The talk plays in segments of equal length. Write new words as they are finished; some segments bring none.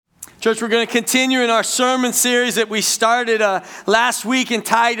Church, we're going to continue in our sermon series that we started last week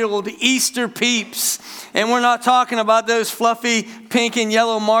entitled Easter Peeps. And we're not talking about those fluffy pink and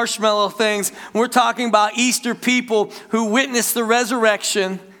yellow marshmallow things. We're talking about Easter people who witnessed the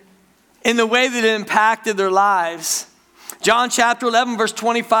resurrection in the way that it impacted their lives. John chapter 11, verse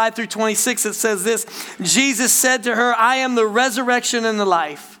 25 through 26, it says this: Jesus said to her, "I am the resurrection and the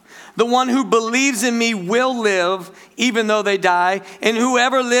life. The one who believes in me will live even though they die, and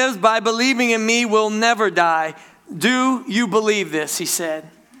whoever lives by believing in me will never die. Do you believe this?" he said.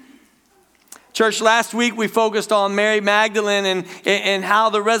 Church, last week we focused on Mary Magdalene and how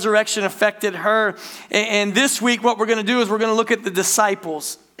the resurrection affected her. And this week what we're going to do is we're going to look at the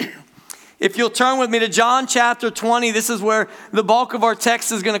disciples. If you'll turn with me to John chapter 20, this is where the bulk of our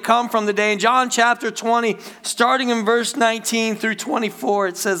text is going to come from today. In John chapter 20, starting in verse 19 through 24,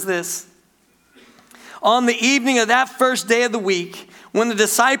 it says this: On the evening of that first day of the week, when the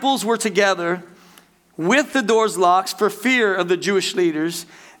disciples were together with the doors locked for fear of the Jewish leaders,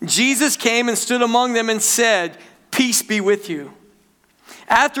 Jesus came and stood among them and said, "Peace be with you."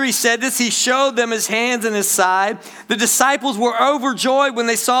 After he said this, he showed them his hands and his side. The disciples were overjoyed when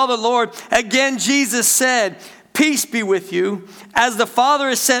they saw the Lord. Again, Jesus said, "Peace be with you. As the Father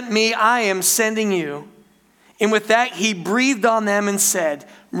has sent me, I am sending you." And with that, he breathed on them and said,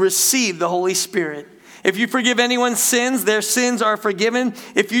 "Receive the Holy Spirit. If you forgive anyone's sins, their sins are forgiven.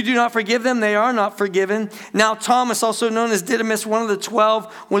 If you do not forgive them, they are not forgiven." Now Thomas, also known as Didymus, one of the 12,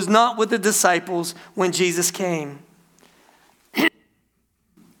 was not with the disciples when Jesus came.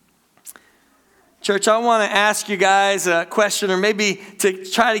 Church, I want to ask you guys a question, or maybe to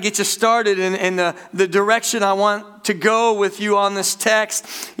try to get you started in the direction I want to go with you on this text.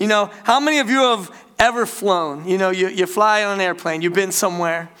 You know, how many of you have ever flown? You know, you fly on an airplane, you've been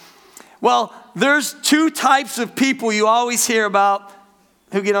somewhere. Well, there's two types of people you always hear about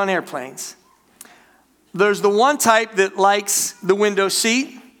who get on airplanes. There's the one type that likes the window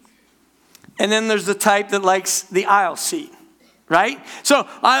seat, and then there's the type that likes the aisle seat. Right? So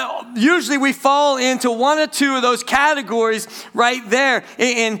usually we fall into one or two of those categories right there.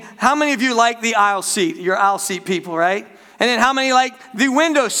 And how many of you like the aisle seat? You're aisle seat people, right? And then how many like the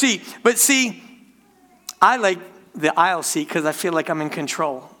window seat? But see, I like the aisle seat because I feel like I'm in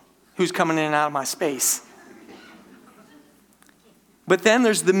control. Who's coming in and out of my space? But then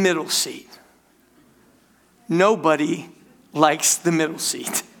there's the middle seat. Nobody likes the middle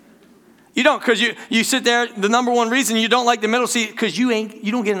seat. You don't, because you sit there. The number one reason you don't like the middle seat because you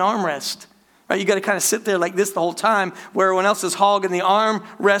don't get an armrest, right? You got to kind of sit there like this the whole time, where everyone else is hogging the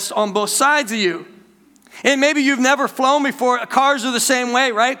armrest on both sides of you. And maybe you've never flown before. Cars are the same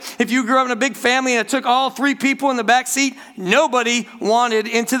way, right? If you grew up in a big family and it took all three people in the back seat, nobody wanted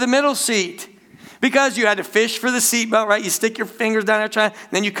into the middle seat because you had to fish for the seatbelt, right? You stick your fingers down there trying,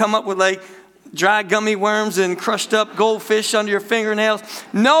 and then you come up with like dry gummy worms and crushed up goldfish under your fingernails.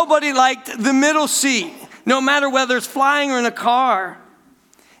 Nobody liked the middle seat, no matter whether it's flying or in a car.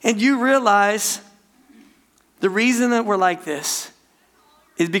 And you realize the reason that we're like this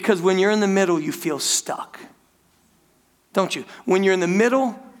is because when you're in the middle, you feel stuck. Don't you? When you're in the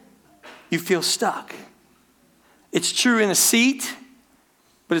middle, you feel stuck. It's true in a seat,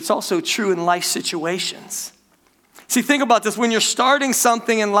 but it's also true in life situations. See, think about this. When you're starting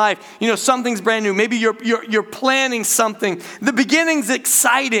something in life, you know, something's brand new. Maybe you're planning something. The beginning's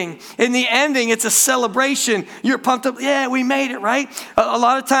exciting. In the ending, it's a celebration. You're pumped up. Yeah, we made it, right? A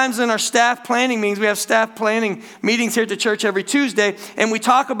lot of times in our staff planning meetings, we have staff planning meetings here at the church every Tuesday, and we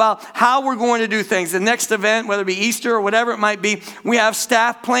talk about how we're going to do things. The next event, whether it be Easter or whatever it might be, we have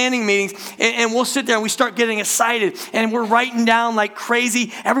staff planning meetings, and we'll sit there and we start getting excited, and we're writing down like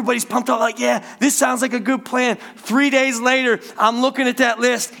crazy. Everybody's pumped up like, yeah, this sounds like a good plan. 3 days later, I'm looking at that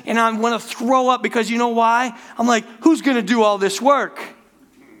list and I want to throw up because you know why? I'm like, who's going to do all this work?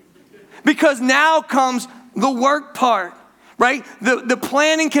 Because now comes the work part, right? The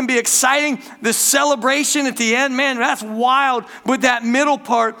planning can be exciting. The celebration at the end, man, that's wild. But that middle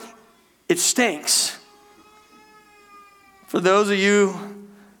part, it stinks. For those of you,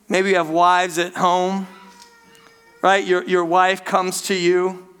 maybe you have wives at home, right? Your wife comes to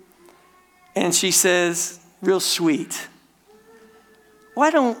you and she says, real sweet, "Why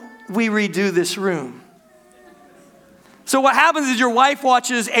don't we redo this room?" So what happens is your wife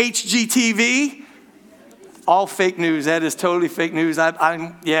watches HGTV. All fake news. That is totally fake news. I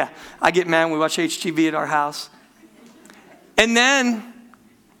get mad when we watch HGTV at our house. And then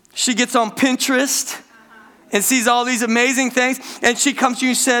she gets on Pinterest and sees all these amazing things. And she comes to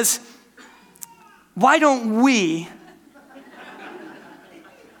you and says, "Why don't we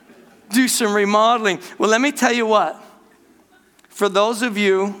do some remodeling?" Well, let me tell you what. For those of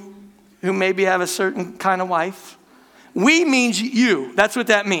you who maybe have a certain kind of wife. We means you. That's what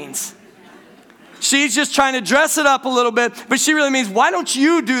that means. She's just trying to dress it up a little bit, but she really means, why don't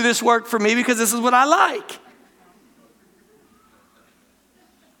you do this work for me because this is what I like.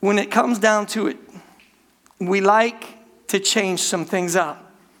 When it comes down to it, we like to change some things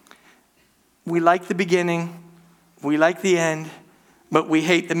up. We like the beginning, we like the end, but we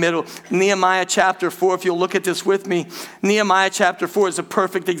hate the middle. Nehemiah chapter 4, if you'll look at this with me, Nehemiah chapter 4 is a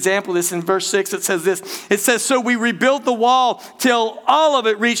perfect example of this. In verse 6, it says this. It says, so we rebuilt the wall till all of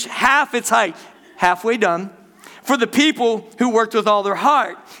it reached half its height. Halfway done. For the people who worked with all their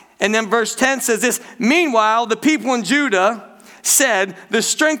heart. And then verse 10 says this. Meanwhile, the people in Judah said, the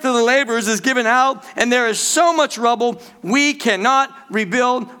strength of the laborers is given out, and there is so much rubble, we cannot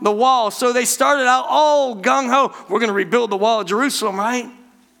rebuild the wall. So they started out all gung-ho. We're going to rebuild the wall of Jerusalem, right?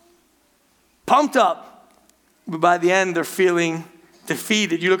 Pumped up. But by the end, they're feeling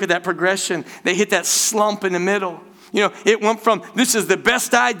defeated. You look at that progression. They hit that slump in the middle. You know, it went from, this is the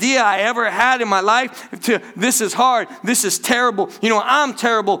best idea I ever had in my life, to this is hard, this is terrible. You know, I'm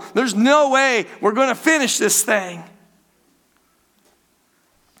terrible. There's no way we're going to finish this thing.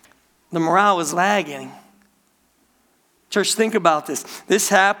 The morale was lagging. Church, think about this. This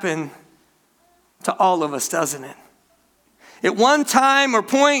happened to all of us, doesn't it? At one time or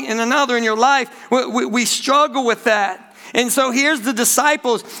point in another in your life, we struggle with that. And so here's the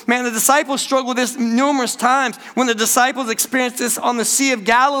disciples. Man, the disciples struggled with this numerous times. When the disciples experienced this on the Sea of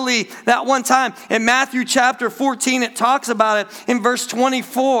Galilee that one time. In Matthew chapter 14, it talks about it in verse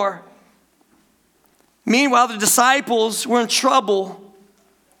 24. Meanwhile, the disciples were in trouble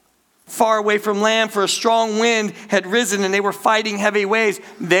far away from land, for a strong wind had risen and they were fighting heavy waves.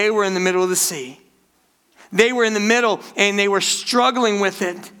 They were in the middle of the sea. They were in the middle and they were struggling with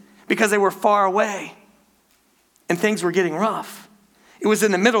it because they were far away. And things were getting rough. It was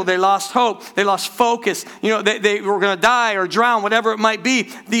in the middle. They lost hope. They lost focus. You know, they were going to die or drown, whatever it might be.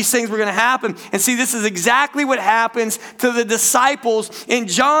 These things were going to happen. And see, this is exactly what happens to the disciples in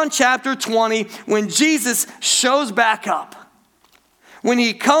John chapter 20 when Jesus shows back up. When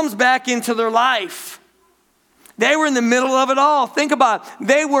he comes back into their life. They were in the middle of it all. Think about it.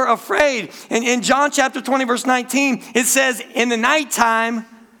 They were afraid. And in John chapter 20, verse 19, it says, in the nighttime,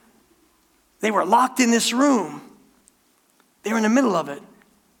 they were locked in this room. They were in the middle of it.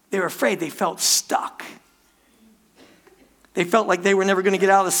 They were afraid. They felt stuck. They felt like they were never going to get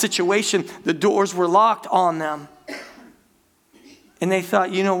out of the situation. The doors were locked on them. And they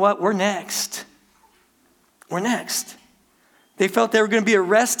thought, you know what? We're next. We're next. They felt they were going to be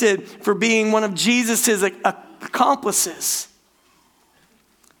arrested for being one of Jesus' accomplices.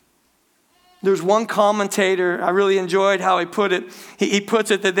 There's one commentator, I really enjoyed how he put it. He puts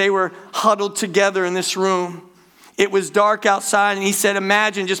it that they were huddled together in this room. It was dark outside, and he said,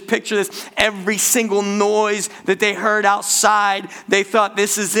 imagine, just picture this, every single noise that they heard outside, they thought,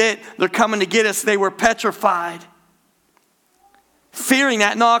 this is it. They're coming to get us. They were petrified. Fearing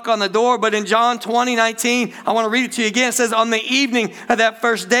that knock on the door, but in John 20:19, I want to read it to you again. It says, on the evening of that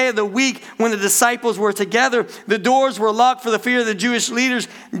first day of the week, when the disciples were together, the doors were locked for the fear of the Jewish leaders.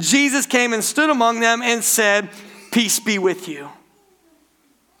 Jesus came and stood among them and said, peace be with you.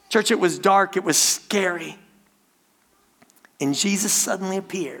 Church, it was dark. It was scary. And Jesus suddenly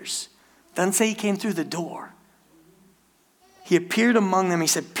appears. Doesn't say he came through the door. He appeared among them. He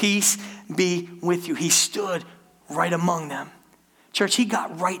said, peace be with you. He stood right among them. Church, he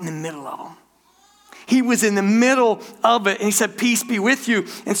got right in the middle of them. He was in the middle of it. And he said, peace be with you.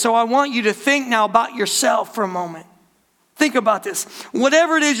 And so I want you to think now about yourself for a moment. Think about this.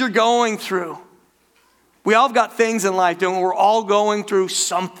 Whatever it is you're going through. We all have got things in life, don't we? We're all going through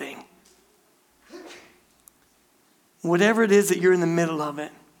something. Whatever it is that you're in the middle of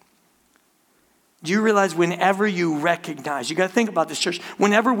it, do you realize whenever you recognize, you got to think about this, church,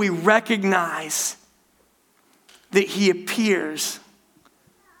 whenever we recognize that he appears,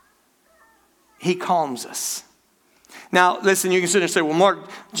 he calms us. Now, listen, you can sit there and say, well, Mark,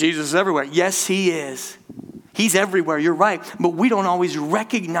 Jesus is everywhere. Yes, he is. He's everywhere, you're right. But we don't always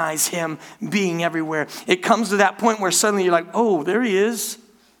recognize him being everywhere. It comes to that point where suddenly you're like, oh, there he is.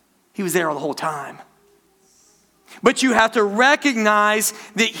 He was there all the whole time. But you have to recognize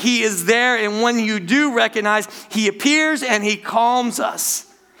that he is there. And when you do recognize, he appears and he calms us.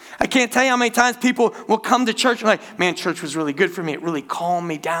 I can't tell you how many times people will come to church and like, man, church was really good for me. It really calmed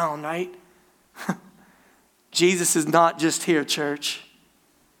me down, right? Jesus is not just here, church.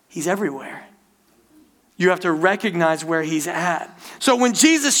 He's everywhere. You have to recognize where he's at. So when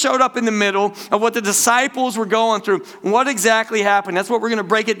Jesus showed up in the middle of what the disciples were going through, what exactly happened? That's what we're going to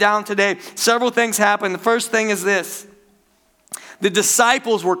break it down today. Several things happened. The first thing is this. The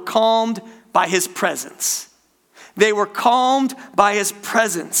disciples were calmed by his presence. They were calmed by his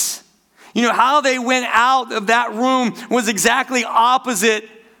presence. You know, how they went out of that room was exactly opposite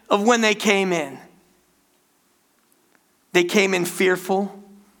of when they came in. They came in fearful.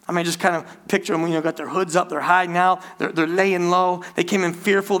 I mean, just kind of picture them, got their hoods up, they're hiding out, they're laying low. They came in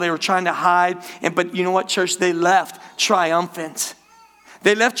fearful, they were trying to hide. But you know what, church? They left triumphant.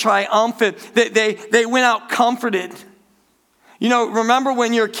 They left triumphant. They went out comforted. Remember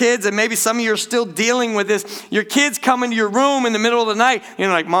when you're kids, and maybe some of you are still dealing with this, your kids come into your room in the middle of the night,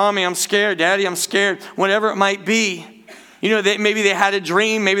 like, Mommy, I'm scared, Daddy, I'm scared, whatever it might be. Maybe they had a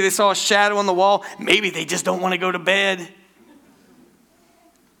dream, maybe they saw a shadow on the wall, maybe they just don't want to go to bed.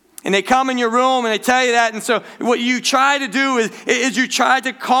 And they come in your room and they tell you that. And so what you try to do is you try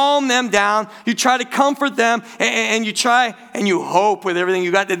to calm them down. You try to comfort them. And you try and you hope with everything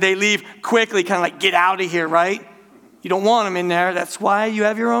you got that they leave quickly, kind of like, get out of here, right? You don't want them in there. That's why you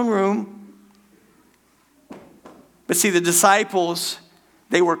have your own room. But see, the disciples,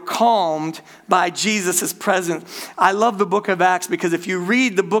 they were calmed by Jesus' presence. I love the book of Acts because if you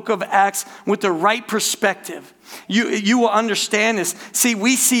read the book of Acts with the right perspective, you will understand this. See,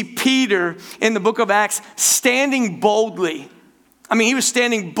 we see Peter in the book of Acts standing boldly. I mean, he was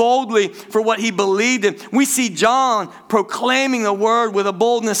standing boldly for what he believed in. We see John proclaiming the word with a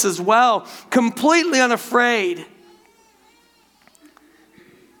boldness as well, completely unafraid.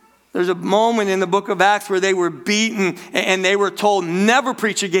 There's a moment in the book of Acts where they were beaten and they were told, never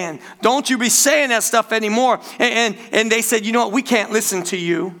preach again. Don't you be saying that stuff anymore. And they said, you know what, we can't listen to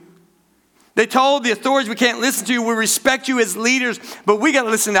you. They told the authorities, we can't listen to you. We respect you as leaders, but we got to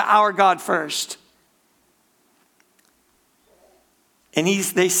listen to our God first. And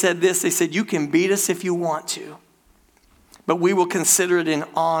they said this, they said, you can beat us if you want to, but we will consider it an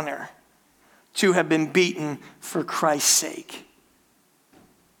honor to have been beaten for Christ's sake.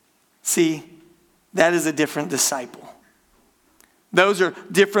 See, that is a different disciple. Those are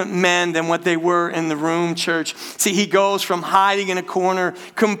different men than what they were in the room, church. See, he goes from hiding in a corner,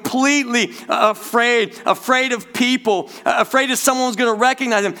 completely afraid of people, afraid that someone was going to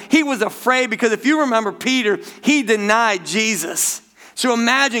recognize him. He was afraid because if you remember Peter, he denied Jesus. So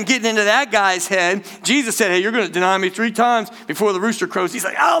imagine getting into that guy's head. Jesus said, hey, you're going to deny me 3 times before the rooster crows. He's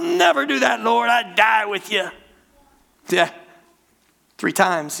like, I'll never do that, Lord. I'd die with you. Yeah. 3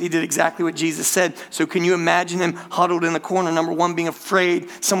 times, he did exactly what Jesus said. So can you imagine him huddled in the corner, number 1, being afraid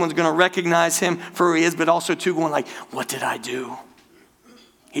someone's going to recognize him for who he is, but also 2, going like, what did I do?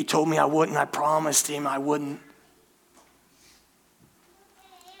 He told me I wouldn't. I promised him I wouldn't.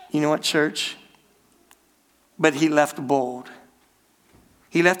 You know what, church? But he left bold.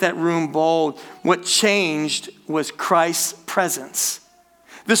 He left that room bold. What changed was Christ's presence.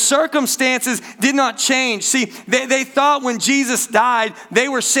 The circumstances did not change. See, they thought when Jesus died, they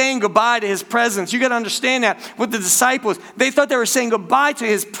were saying goodbye to his presence. You got to understand that with the disciples. They thought they were saying goodbye to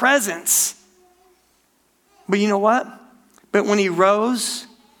his presence. But you know what? But when he rose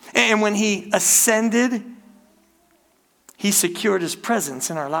and when he ascended, he secured his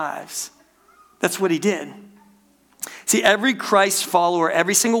presence in our lives. That's what he did. See, every Christ follower,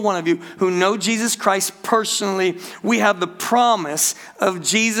 every single one of you who know Jesus Christ personally, we have the promise of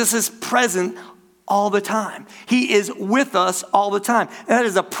Jesus' presence all the time. He is with us all the time. And that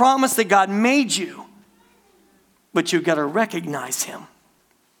is a promise that God made you. But you've got to recognize him.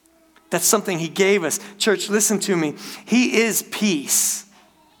 That's something he gave us. Church, listen to me. He is peace.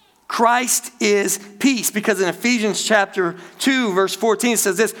 Christ is peace, because in Ephesians chapter 2, verse 14, it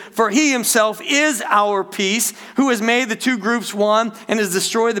says this, for he himself is our peace, who has made the 2 groups one and has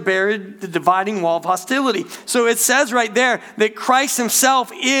destroyed the dividing wall of hostility. So it says right there that Christ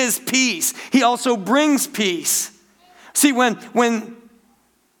himself is peace. He also brings peace. See, when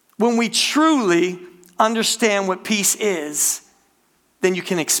we truly understand what peace is, then you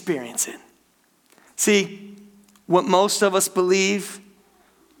can experience it. See, what most of us believe,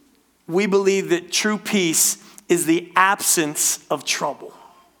 we believe that true peace is the absence of trouble,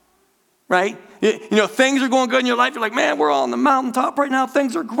 right? You know, things are going good in your life. You're like, man, we're all on the mountaintop right now.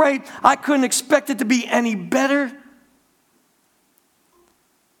 Things are great. I couldn't expect it to be any better.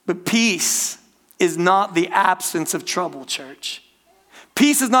 But peace is not the absence of trouble, church.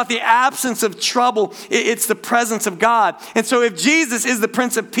 Peace is not the absence of trouble. It's the presence of God. And so if Jesus is the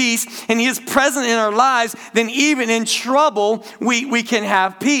Prince of Peace and he is present in our lives, then even in trouble, we can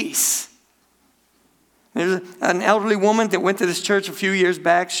have peace. There's an elderly woman that went to this church a few years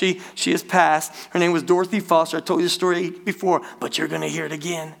back. She has passed. Her name was Dorothy Foster. I told you the story before, but you're going to hear it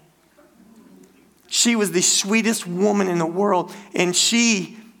again. She was the sweetest woman in the world, and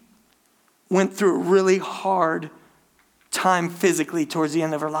she went through a really hard time physically towards the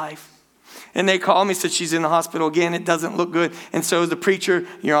end of her life. And they called me, said she's in the hospital again. It doesn't look good. And so as the preacher,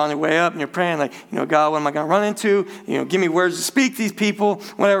 you're on your way up and you're praying like, God, what am I going to run into? Give me words to speak to these people,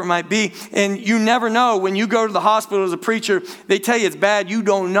 whatever it might be. And you never know. When you go to the hospital as a preacher, they tell you it's bad. You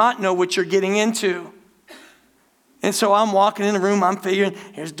do not know what you're getting into. And so I'm walking in the room. I'm figuring,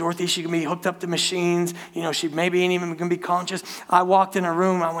 here's Dorothy. She can be hooked up to machines. She maybe ain't even going to be conscious. I walked in her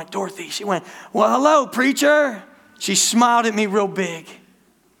room. I went, Dorothy. She went, well, hello, preacher. She smiled at me real big.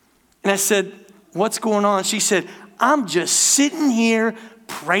 And I said, what's going on? She said, I'm just sitting here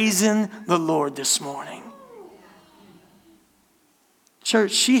praising the Lord this morning.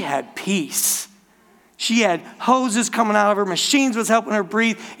 Church, she had peace. She had hoses coming out of her, machines was helping her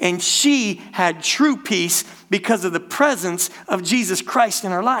breathe, and she had true peace because of the presence of Jesus Christ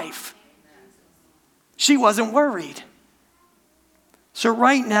in her life. She wasn't worried. So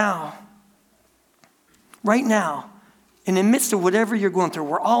right now, in the midst of whatever you're going through,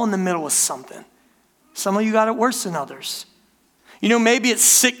 we're all in the middle of something. Some of you got it worse than others. Maybe it's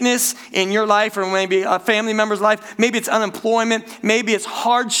sickness in your life or maybe a family member's life. Maybe it's unemployment. Maybe it's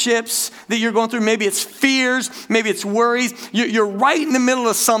hardships that you're going through. Maybe it's fears. Maybe it's worries. You're right in the middle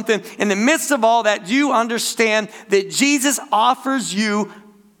of something. In the midst of all that, do you understand that Jesus offers you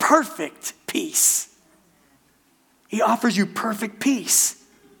perfect peace? He offers you perfect peace.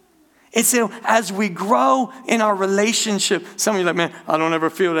 And so as we grow in our relationship, some of you are like, man, I don't ever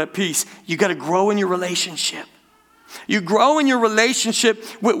feel that peace. You got to grow in your relationship. You grow in your relationship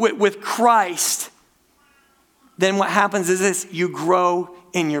with Christ. Then what happens is this, you grow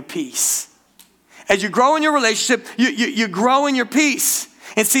in your peace. As you grow in your relationship, you grow in your peace.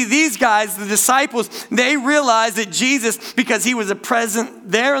 And see, these guys, the disciples, they realized that Jesus, because he was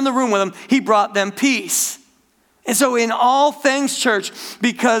present there in the room with them, he brought them peace. And so in all things, church,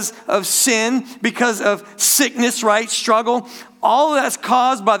 because of sin, because of sickness, right, struggle, all of that's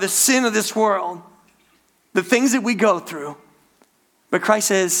caused by the sin of this world, the things that we go through. But Christ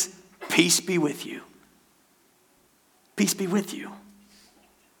says, peace be with you. Peace be with you.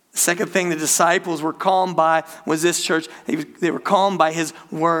 The second thing the disciples were calmed by was this, church. They were calmed by his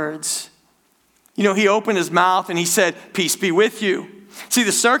words. He opened his mouth and he said, peace be with you. See,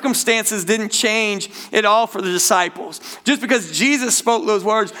 the circumstances didn't change at all for the disciples. Just because Jesus spoke those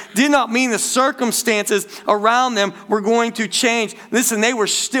words did not mean the circumstances around them were going to change. Listen, they were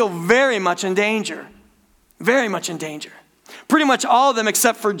still very much in danger. Very much in danger. Pretty much all of them,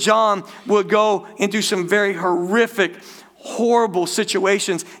 except for John, would go into some very horrific, horrible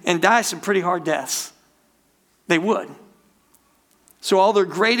situations and die some pretty hard deaths. They would. So all their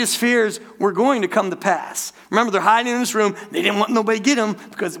greatest fears were going to come to pass. Remember, they're hiding in this room. They didn't want nobody to get them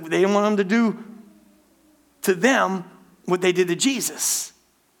because they didn't want them to do to them what they did to Jesus.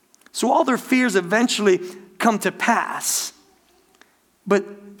 So all their fears eventually come to pass. But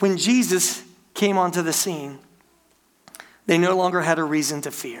when Jesus came onto the scene, they no longer had a reason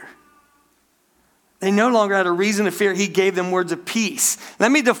to fear. They no longer had a reason to fear. He gave them words of peace.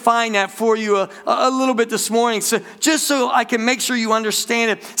 Let me define that for you a little bit this morning, just so I can make sure you understand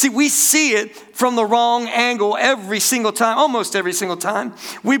it. See, we see it from the wrong angle every single time, almost every single time.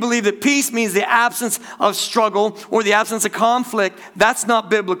 We believe that peace means the absence of struggle or the absence of conflict. That's not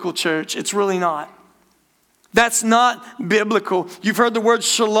biblical, church. It's really not. That's not biblical. You've heard the word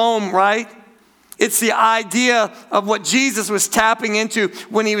shalom, right? It's the idea of what Jesus was tapping into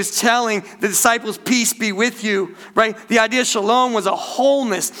when he was telling the disciples, peace be with you, right? The idea of shalom was a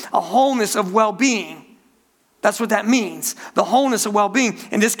wholeness of well-being. That's what that means, the wholeness of well-being.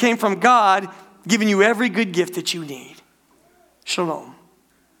 And this came from God giving you every good gift that you need. Shalom.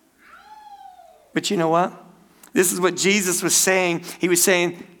 But you know what? This is what Jesus was saying. He was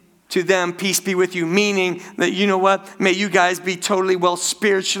saying to them, peace be with you, meaning that, you know what? May you guys be totally well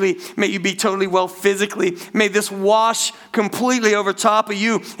spiritually. May you be totally well physically. May this wash completely over top of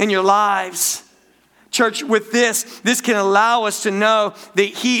you and your lives. Church, with this can allow us to know that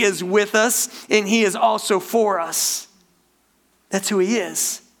he is with us and he is also for us. That's who he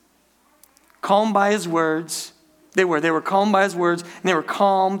is. Calmed by his words. They were calmed by his words and they were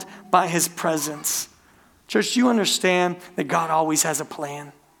calmed by his presence. Church, do you understand that God always has a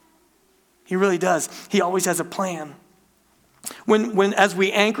plan? He really does. He always has a plan. When as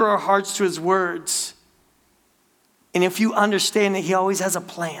we anchor our hearts to his words, and if you understand that he always has a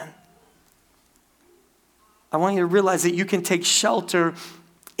plan, I want you to realize that you can take shelter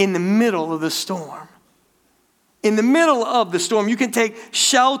in the middle of the storm. In the middle of the storm, you can take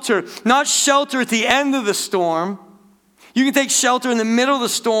shelter, not shelter at the end of the storm. You can take shelter in the middle of the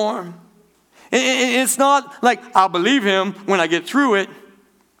storm. It's not like, I'll believe him when I get through it.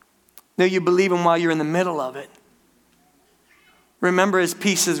 No, you believe him while you're in the middle of it. Remember his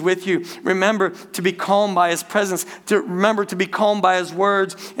peace is with you. Remember to be calmed by his presence. Remember to be calmed by his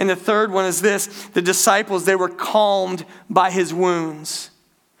words. And the third one is this. The disciples, they were calmed by his wounds.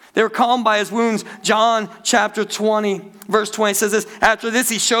 They were calmed by his wounds. John chapter 20, verse 20 says this. After this,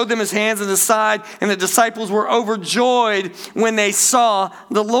 he showed them his hands and his side, and the disciples were overjoyed when they saw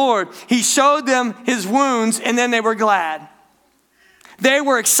the Lord. He showed them his wounds, and then they were glad. They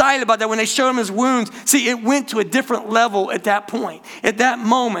were excited about that when they showed him his wounds. See, it went to a different level at that point, at that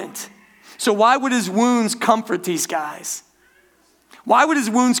moment. So why would his wounds comfort these guys? Why would his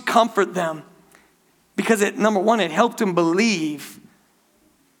wounds comfort them? Because number one, it helped him believe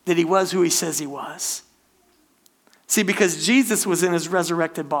that he was who he says he was. See, because Jesus was in his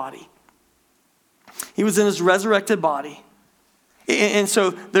resurrected body. He was in his resurrected body. And so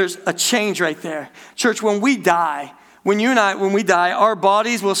there's a change right there. Church, when we die, when we die, our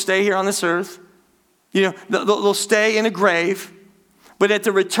bodies will stay here on this earth. You know, they'll stay in a grave. But at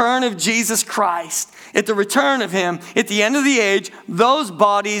the return of Jesus Christ, at the return of him, at the end of the age, those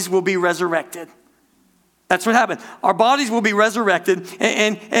bodies will be resurrected. That's what happened. Our bodies will be resurrected.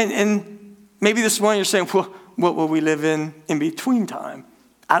 And maybe this morning you're saying, well, what will we live in between time?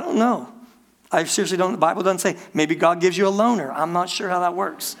 I don't know. I seriously don't. The Bible doesn't say. Maybe God gives you a loaner. I'm not sure how that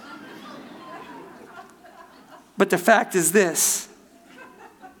works. But the fact is this.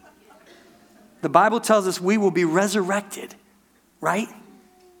 The Bible tells us we will be resurrected, right?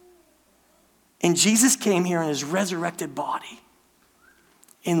 And Jesus came here in his resurrected body.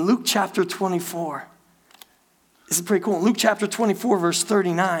 In Luke chapter 24, this is pretty cool. In Luke chapter 24, verse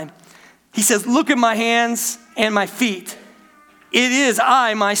 39, he says, look at my hands and my feet. It is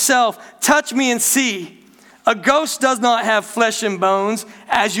I myself. Touch me and see. A ghost does not have flesh and bones,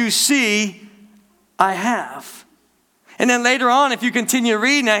 as you see I have. And then later on, if you continue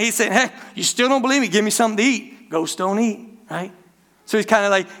reading that, he's saying, hey, you still don't believe me? Give me something to eat. Ghosts don't eat, right? So he's kind of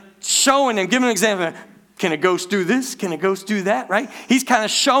like showing them, giving an example. Can a ghost do this? Can a ghost do that, right? He's kind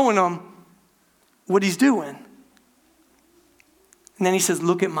of showing them what he's doing. And then he says,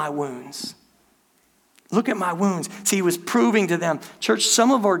 look at my wounds. Look at my wounds. See, he was proving to them. Church,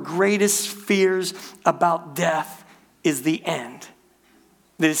 some of our greatest fears about death is the end.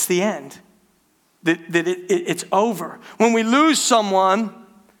 That it's the end. That it's over. When we lose someone,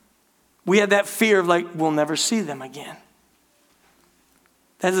 we have that fear of like, we'll never see them again.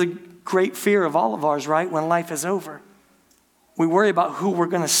 That is a great fear of all of ours, right? When life is over. We worry about who we're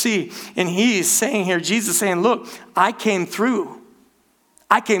going to see. And he is saying here, Jesus is saying, look, I came through.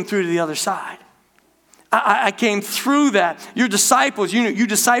 I came through to the other side. I came through that. Your disciples, you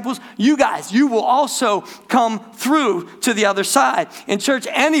disciples, you guys, you will also come through to the other side. In church,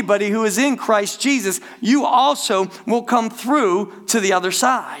 anybody who is in Christ Jesus, you also will come through to the other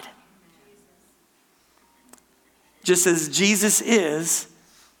side. Just as Jesus is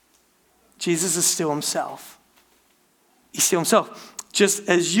still himself. He's still himself. Just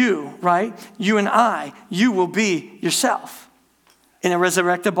as you, right? You and I, you will be yourself in a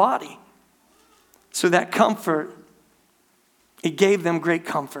resurrected body. So that comfort, it gave them great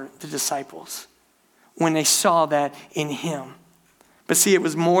comfort, the disciples, when they saw that in him. But see, it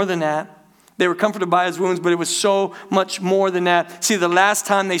was more than that. They were comforted by his wounds, but it was so much more than that. See, the last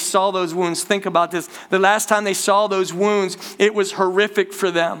time they saw those wounds, think about this. The last time they saw those wounds, it was horrific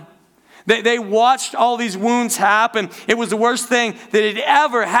for them. They watched all these wounds happen. It was the worst thing that had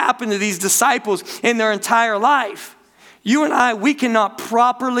ever happened to these disciples in their entire life. You and I, we cannot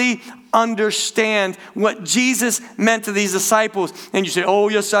properly understand what Jesus meant to these disciples. And you say, oh,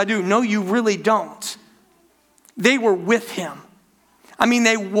 yes, I do. No, you really don't. They were with him. I mean,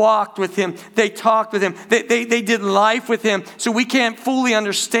 they walked with him. They talked with him. They did life with him. So we can't fully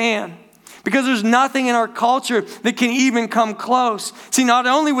understand. Because there's nothing in our culture that can even come close. See, not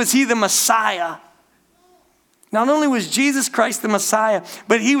only was he the Messiah, not only was Jesus Christ the Messiah,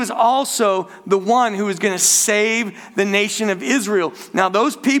 but he was also the one who was going to save the nation of Israel. Now,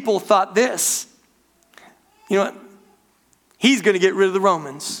 those people thought this. You know what? He's going to get rid of the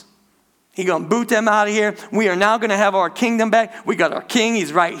Romans. He's going to boot them out of here. We are now going to have our kingdom back. We got our king.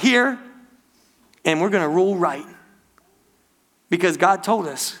 He's right here. And we're going to rule right. Because God told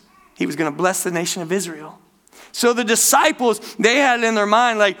us he was going to bless the nation of Israel. So the disciples, they had it in their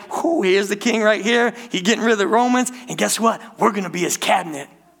mind like, oh, here's the king right here. He's getting rid of the Romans. And guess what? We're going to be his cabinet.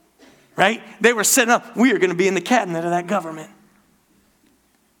 Right? They were setting up, we are going to be in the cabinet of that government.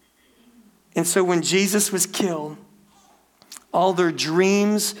 And so when Jesus was killed, all their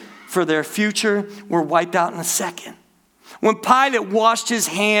dreams for their future were wiped out in a second. When Pilate washed his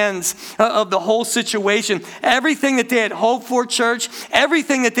hands of the whole situation, everything that they had hoped for, church,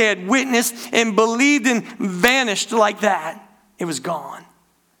 everything that they had witnessed and believed in vanished like that It was gone.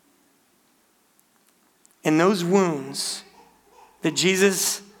 And those wounds that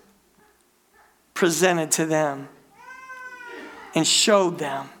Jesus presented to them and showed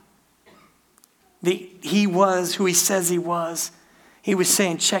them that he was who he says he was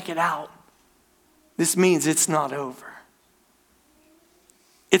saying, check it out. This means it's not over.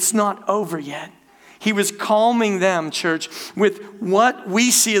 It's not over yet. He was calming them, church, with what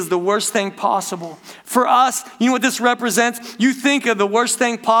we see as the worst thing possible. For us, you know what this represents? You think of the worst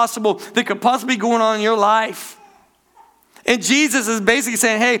thing possible that could possibly be going on in your life. And Jesus is basically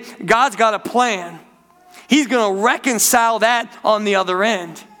saying, hey, God's got a plan. He's going to reconcile that on the other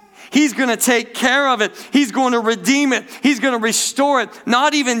end. He's going to take care of it. He's going to redeem it. He's going to restore it.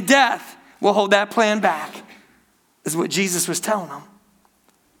 Not even death will hold that plan back, is what Jesus was telling them.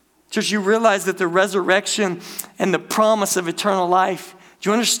 Church, you realize that the resurrection and the promise of eternal life, do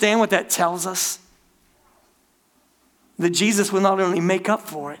you understand what that tells us? That Jesus will not only make up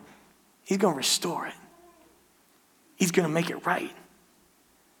for it, he's going to restore it. He's going to make it right.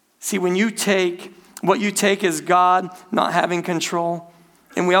 See, when you take, what you take as God not having control,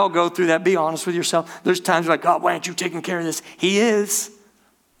 and we all go through that, be honest with yourself. There's times you're like, God, why aren't you taking care of this? He is,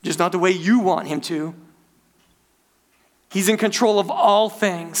 just not the way you want him to. He's in control of all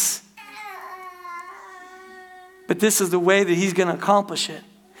things. But this is the way that he's going to accomplish it.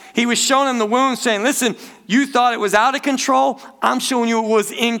 He was showing them the wound, saying, listen, you thought it was out of control. I'm showing you it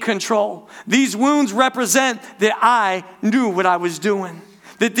was in control. These wounds represent that I knew what I was doing.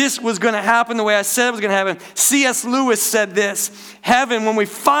 That this was going to happen the way I said it was going to happen. C.S. Lewis said this, heaven, when we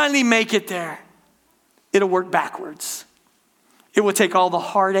finally make it there, it'll work backwards. It will take all the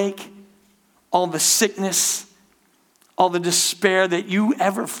heartache, all the sickness, all the despair that you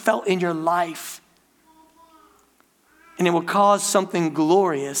ever felt in your life. And it will cause something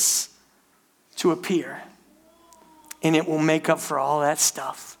glorious to appear. And it will make up for all that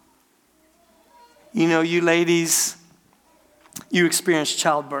stuff. You know, you ladies, you experience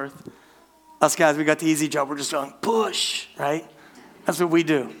childbirth. Us guys, we got the easy job. We're just going, push, right? That's what we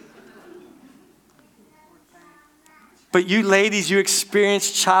do. But you ladies, you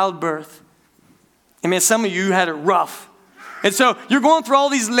experience childbirth. I mean, some of you had it rough. And so you're going through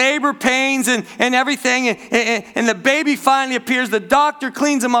all these labor pains and everything, and the baby finally appears. The doctor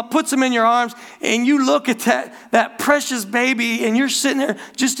cleans him up, puts him in your arms, and you look at that precious baby, and you're sitting there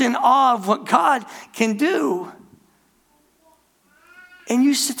just in awe of what God can do. And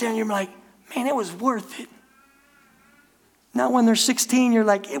you sit there and you're like, man, it was worth it. Now when they're 16, you're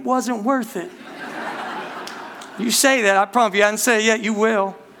like, it wasn't worth it. You say that, I promise you, I haven't said it yet, you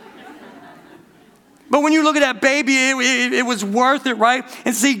will. But when you look at that baby, it was worth it, right?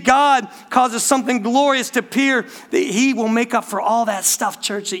 And see, God causes something glorious to appear that he will make up for all that stuff,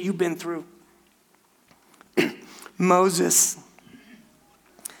 church, that you've been through. Moses.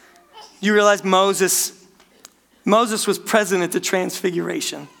 You realize Moses was present at the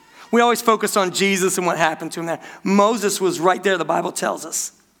transfiguration. We always focus on Jesus and what happened to him there. Moses was right there, the Bible tells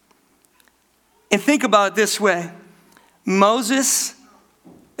us. And think about it this way. Moses,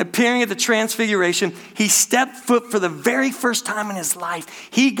 appearing at the transfiguration, he stepped foot for the very first time in his life.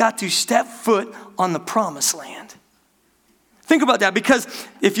 He got to step foot on the promised land. Think about that, because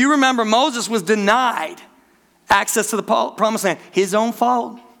if you remember, Moses was denied access to the promised land. His own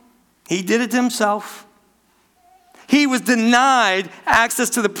fault. He did it to himself. He was denied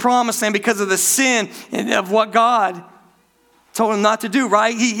access to the promised land because of the sin of what God told him not to do,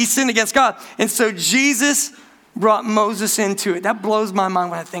 right? He sinned against God. And so Jesus brought Moses into it. That blows my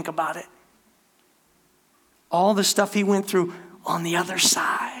mind when I think about it. All the stuff he went through on the other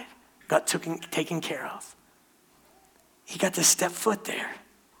side got taken care of. He got to step foot there.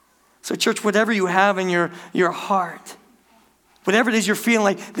 So church, whatever you have in your heart, whatever it is you're feeling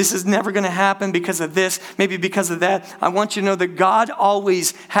like this is never going to happen because of this, maybe because of that, I want you to know that God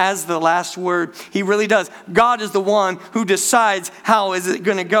always has the last word. He really does. God is the one who decides how is it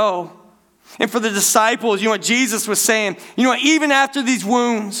going to go. And for the disciples, you know what Jesus was saying? You know what, even after these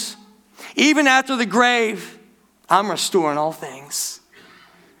wounds, even after the grave, I'm restoring all things.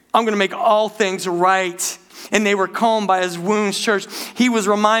 I'm going to make all things right. And they were calmed by his wounds, church. He was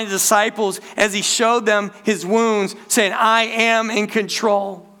reminding the disciples as he showed them his wounds, saying, I am in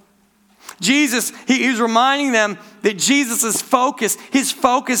control. Jesus, he was reminding them that Jesus' focus, his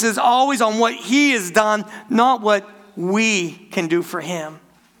focus is always on what he has done, not what we can do for him.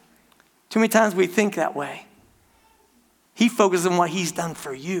 Too many times we think that way. He focuses on what he's done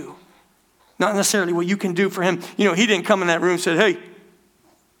for you, not necessarily what you can do for him. You know, he didn't come in that room and said, hey,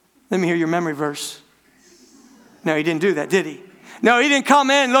 let me hear your memory verse. No, he didn't do that, did he? No, he didn't come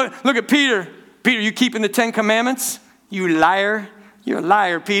in. Look at Peter. Peter, you keeping the 10 Commandments? You liar. You're a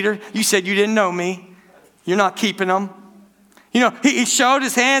liar, Peter. You said you didn't know me. You're not keeping them. You know, he showed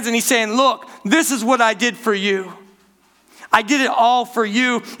his hands and he's saying, look, this is what I did for you. I did it all for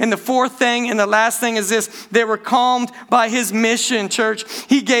you. And the fourth thing and the last thing is this. They were calmed by his mission, church.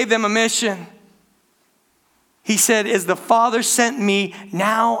 He gave them a mission. He said, as the Father sent me,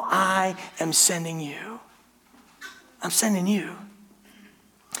 now I am sending you. I'm sending you.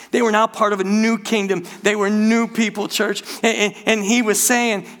 They were now part of a new kingdom. They were new people, church. And he was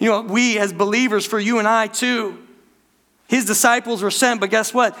saying, you know, we as believers, for you and I too. His disciples were sent, but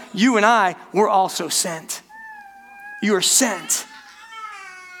guess what? You and I were also sent. You are sent.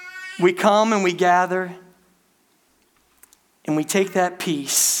 We come and we gather and we take that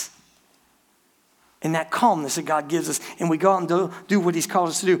peace and that calmness that God gives us, and we go out and do what he's called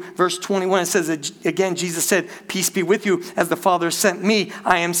us to do. Verse 21, it says, again, Jesus said, peace be with you. As the Father sent me,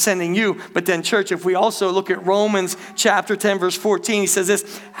 I am sending you. But then, church, if we also look at Romans chapter 10, verse 14, he says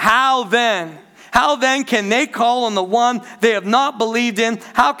this, how then can they call on the one they have not believed in?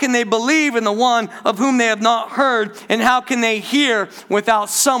 How can they believe in the one of whom they have not heard? And how can they hear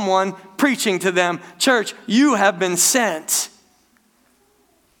without someone preaching to them? Church, you have been sent.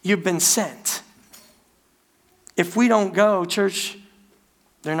 You've been sent. If we don't go, church,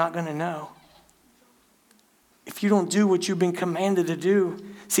 they're not going to know. If you don't do what you've been commanded to do.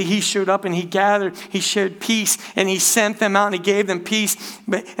 See, he showed up and he gathered, he shared peace, and he sent them out and he gave them peace.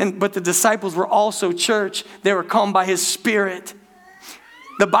 But the disciples were also, church, they were calmed by his Spirit.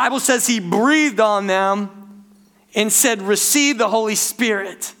 The Bible says he breathed on them and said, receive the Holy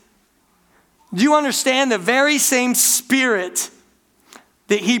Spirit. Do you understand the very same Spirit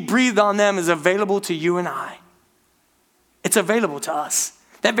that he breathed on them is available to you and I? It's available to us.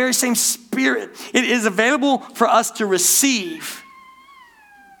 That very same Spirit, it is available for us to receive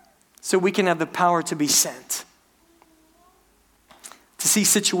so we can have the power to be sent, to see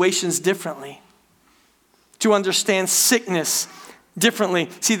situations differently, to understand sickness differently.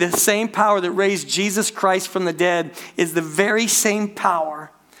 See, the same power that raised Jesus Christ from the dead is the very same power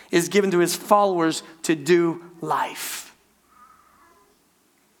is given to his followers to do life.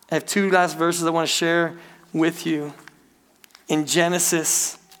 I have two last verses I want to share with you. In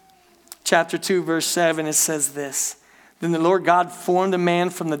Genesis chapter 2, verse 7, it says this. Then the Lord God formed a man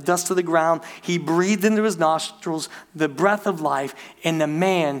from the dust of the ground. He breathed into his nostrils the breath of life, and the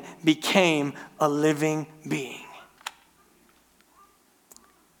man became a living being.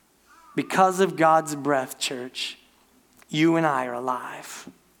 Because of God's breath, church, you and I are alive.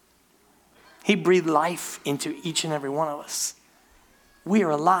 He breathed life into each and every one of us. We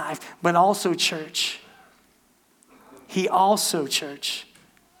are alive, but also, church, he also, church,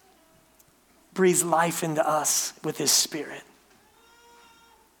 breathes life into us with his Spirit.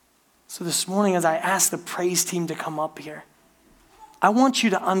 So this morning, as I ask the praise team to come up here, I want you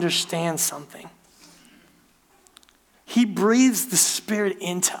to understand something. He breathes the Spirit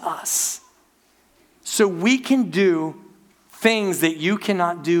into us so we can do things that you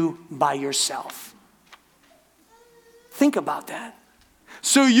cannot do by yourself. Think about that.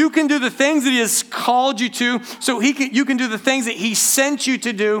 So you can do the things that he has called you to. So you can do the things that he sent you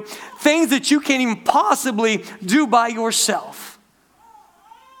to do. Things that you can't even possibly do by yourself.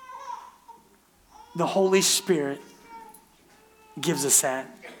 The Holy Spirit gives us that.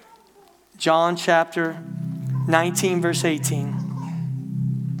 John chapter 19, verse 18.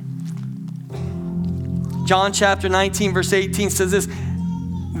 John chapter 19, verse 18 says this.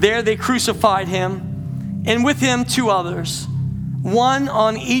 There they crucified him, and with him two others, one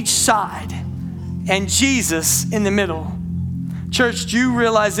on each side, and Jesus in the middle. Church, do you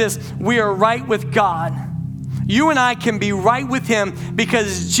realize this? We are right with God. You and I can be right with him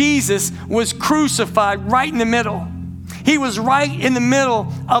because Jesus was crucified right in the middle. He was right in the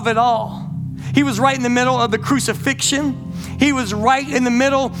middle of it all. He was right in the middle of the crucifixion. He was right in the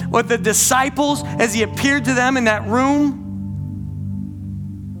middle with the disciples as he appeared to them in that room.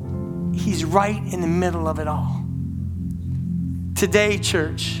 He's right in the middle of it all. Today,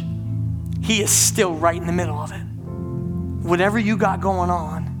 church, he is still right in the middle of it. Whatever you got going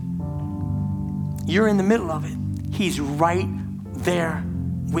on, you're in the middle of it. He's right there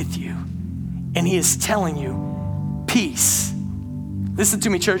with you. And he is telling you, peace. Listen to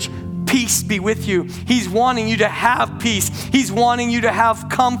me, church. Peace be with you. He's wanting you to have peace. He's wanting you to have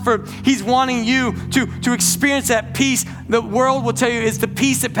comfort. He's wanting you to experience that peace. The world will tell you it's the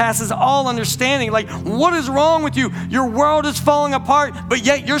peace that passes all understanding. Like, what is wrong with you? Your world is falling apart, but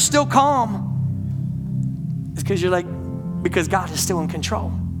yet you're still calm. It's because you're like, because God is still in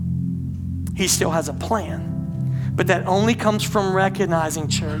control. He still has a plan. But that only comes from recognizing,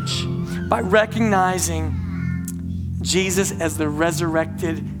 church, by recognizing Jesus as the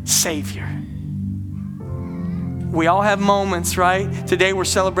resurrected Savior. We all have moments, right? Today we're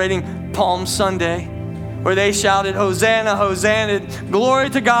celebrating Palm Sunday, where they shouted, Hosanna, Hosanna, glory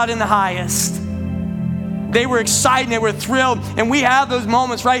to God in the highest. They were excited, they were thrilled, and we have those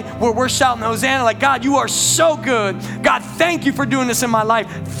moments, right, where we're shouting Hosanna, like, God, you are so good. God, thank you for doing this in my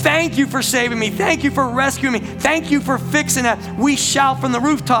life. Thank you for saving me. Thank you for rescuing me. Thank you for fixing that. We shout from the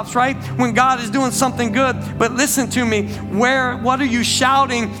rooftops, right, when God is doing something good. But listen to me, what are you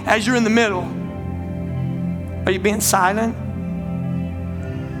shouting as you're in the middle? Are you being silent?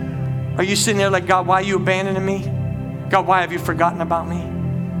 Are you sitting there like, God, why are you abandoning me? God, why have you forgotten about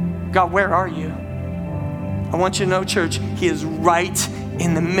me? God, where are you? I want you to know, church, He is right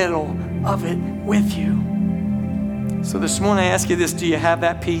in the middle of it with you. So this morning I ask you this, do you have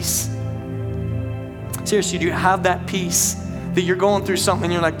that peace? Seriously, do you have that peace that you're going through something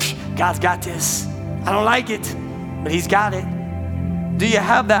and you're like, God's got this. I don't like it, but He's got it. Do you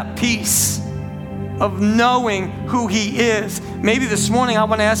have that peace of knowing who He is? Maybe this morning I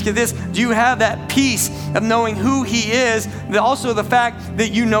want to ask you this, do you have that peace of knowing who He is, also the fact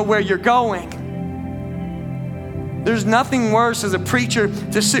that you know where you're going? There's nothing worse as a preacher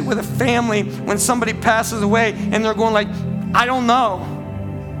to sit with a family when somebody passes away and they're going like, I don't know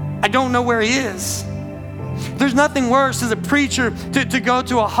where he is. There's nothing worse as a preacher to go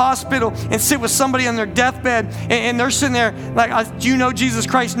to a hospital and sit with somebody on their deathbed and they're sitting there like, do you know Jesus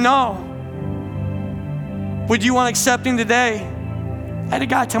Christ? No. Would you want to accept Him today? I had a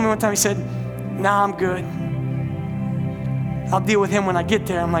guy tell me one time, he said, nah, I'm good. I'll deal with him when I get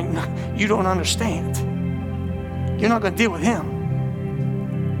there. I'm like, no, you don't understand. You're not going to deal with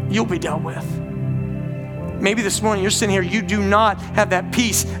him. You'll be dealt with. Maybe this morning you're sitting here, you do not have that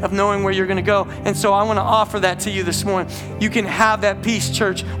peace of knowing where you're going to go. And so I want to offer that to you this morning. You can have that peace,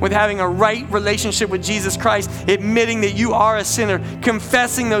 church, with having a right relationship with Jesus Christ, admitting that you are a sinner,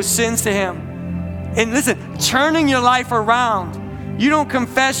 confessing those sins to Him. And listen, turning your life around. You don't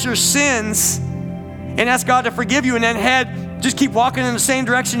confess your sins and ask God to forgive you and then just keep walking in the same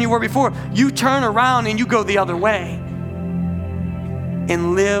direction you were before. You turn around and you go the other way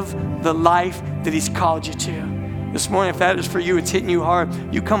and live the life that He's called you to. This morning, if that is for you, it's hitting you hard,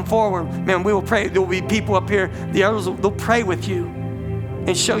 you come forward. Man, we will pray. There will be people up here. The others, they'll pray with you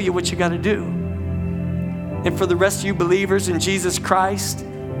and show you what you got to do. And for the rest of you believers in Jesus Christ,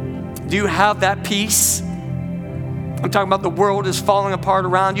 do you have that peace? I'm talking about the world is falling apart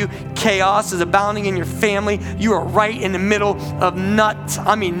around you. Chaos is abounding in your family. You are right in the middle of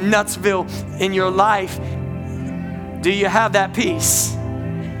Nutsville in your life. Do you have that peace?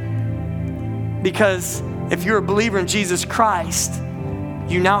 Because if you're a believer in Jesus Christ,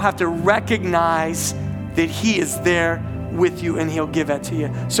 you now have to recognize that He is there with you and He'll give that to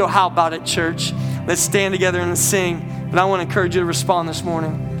you. So how about it, church? Let's stand together and sing. But I want to encourage you to respond this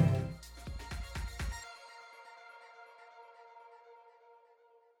morning.